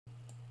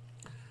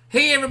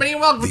Hey everybody,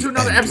 and welcome to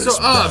another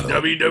episode of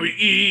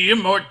WWE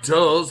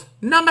Immortals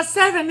number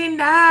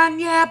 79,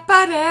 yeah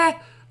buddy!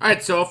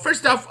 Alright, so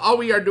first off, all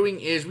we are doing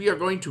is we are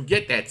going to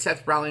get that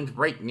Seth Rollins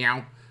right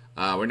now.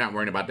 We're not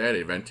worrying about that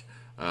event.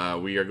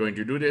 We are going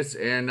to do this,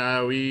 and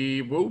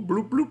we will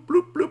bloop, bloop,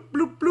 bloop, bloop,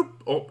 bloop, bloop.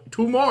 Oh,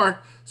 2 more,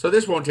 so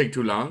this won't take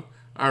too long.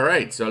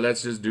 Alright, so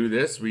let's just do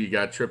this. We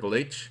got Triple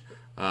H.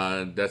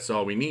 That's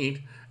all we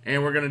need.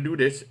 And we're going to do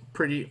this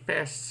pretty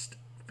fast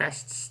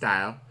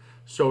style,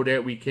 so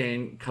that we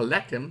can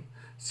collect him,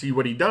 see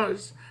what he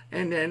does,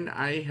 and then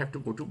I have to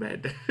go to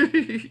bed.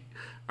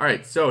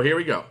 Alright, so here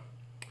we go.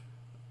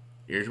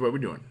 Here's what we're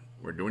doing.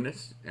 We're doing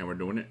this, and we're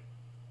doing it,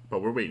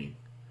 but we're waiting.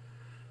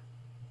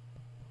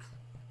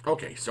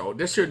 Okay, so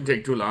this shouldn't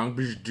take too long.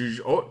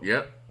 Oh,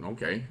 yep,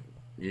 okay.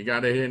 You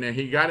got it in there.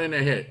 He got in a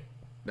hit.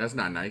 That's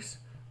not nice.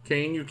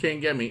 Kane, you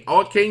can't get me.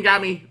 Oh, Kane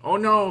got me. Oh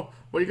no.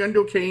 What are you gonna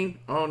do, Kane?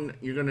 Oh,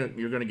 you're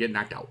gonna get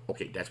knocked out.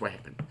 Okay, that's what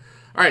happened.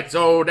 Alright,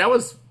 so that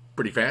was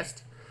pretty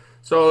fast.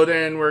 So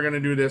then we're going to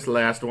do this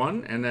last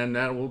one, and then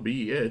that will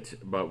be it.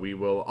 But we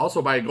will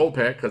also buy a gold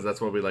pack, because that's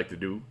what we like to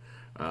do,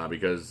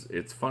 because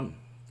it's fun.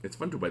 It's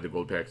fun to buy the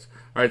gold packs.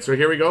 Alright, so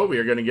here we go. We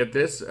are going to get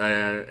this,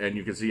 and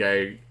you can see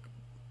I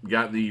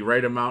got the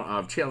right amount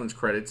of challenge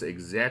credits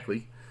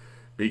exactly,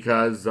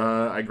 because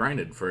I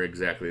grinded for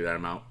exactly that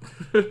amount.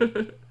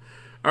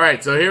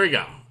 Alright, so here we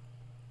go.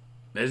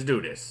 Let's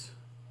do this.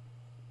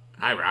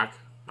 Hi, Rock.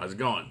 How's it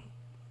going?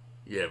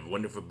 You have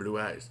wonderful blue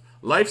eyes.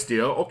 Life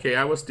steal. Okay,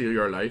 I will steal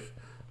your life.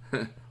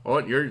 Oh,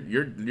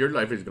 your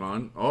life is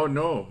gone. Oh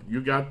no,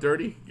 you got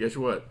 30. Guess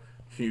what?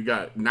 You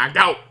got knocked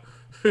out.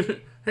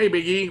 Hey,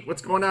 Big E,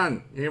 what's going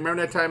on? You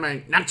remember that time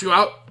I knocked you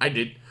out? I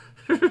did.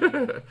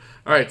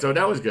 All right, so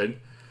that was good.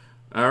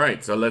 All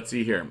right, so let's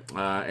see here.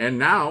 And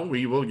now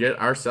we will get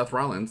our Seth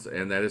Rollins,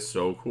 and that is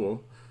so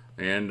cool.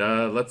 And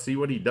let's see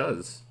what he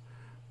does.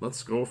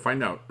 Let's go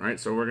find out. All right,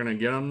 so we're gonna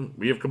get him.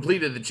 We have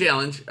completed the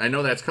challenge. I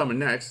know that's coming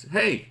next.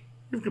 Hey.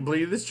 You've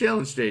completed this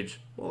challenge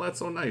stage. Well, that's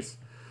so nice.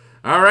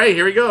 All right,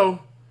 here we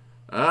go.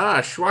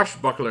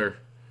 Swashbuckler.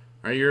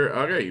 All right,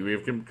 okay. We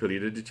have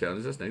completed the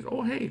challenge. That's nice.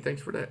 Oh, hey,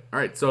 thanks for that. All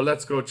right, so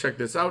let's go check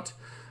this out.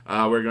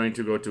 We're going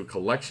to go to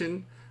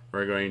collection.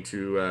 We're going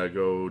to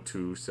go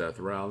to Seth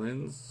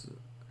Rollins,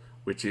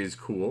 which is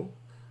cool.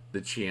 The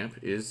champ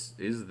is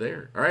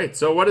there. All right,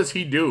 so what does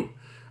he do?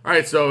 All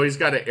right, so he's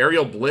got an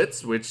aerial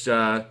blitz, which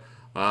a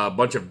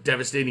bunch of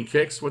devastating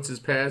kicks. What's his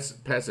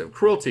passive?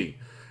 Cruelty.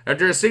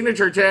 After a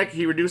signature attack,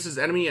 he reduces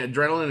enemy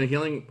adrenaline and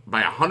healing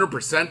by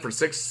 100% for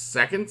 6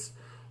 seconds.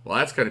 Well,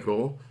 that's kind of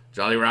cool.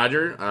 Jolly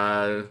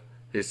Roger,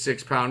 his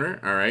 6-pounder.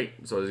 All right,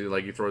 so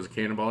like he throws a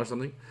cannonball or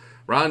something.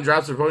 Rollins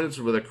drops opponents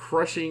with a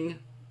crushing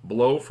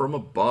blow from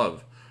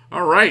above.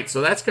 All right, so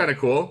that's kind of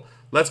cool.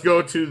 Let's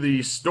go to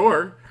the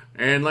store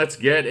and let's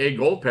get a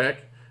gold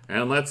pack,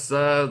 and let's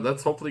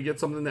hopefully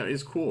get something that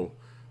is cool.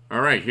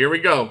 All right, here we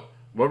go.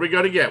 What are we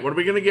gonna get? What are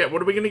we gonna get?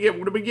 What are we gonna get?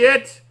 What do we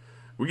get?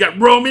 We got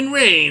Roman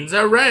Reigns.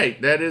 All right.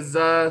 That is,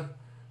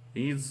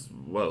 he's,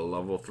 what,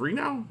 level 3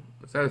 now?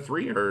 Is that a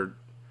 3 or?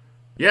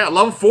 Yeah,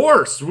 level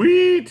 4.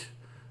 Sweet.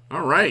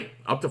 All right.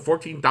 Up to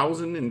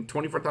 14,000 and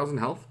 24,000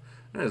 health.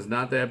 That is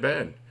not that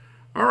bad.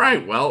 All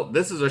right. Well,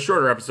 this is a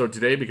shorter episode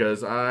today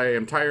because I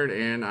am tired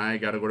and I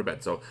got to go to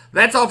bed. So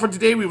that's all for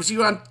today. We will see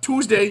you on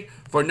Tuesday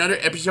for another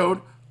episode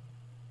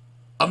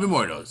of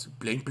Immortals.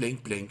 Blink,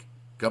 blink, blink.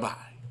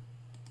 Goodbye.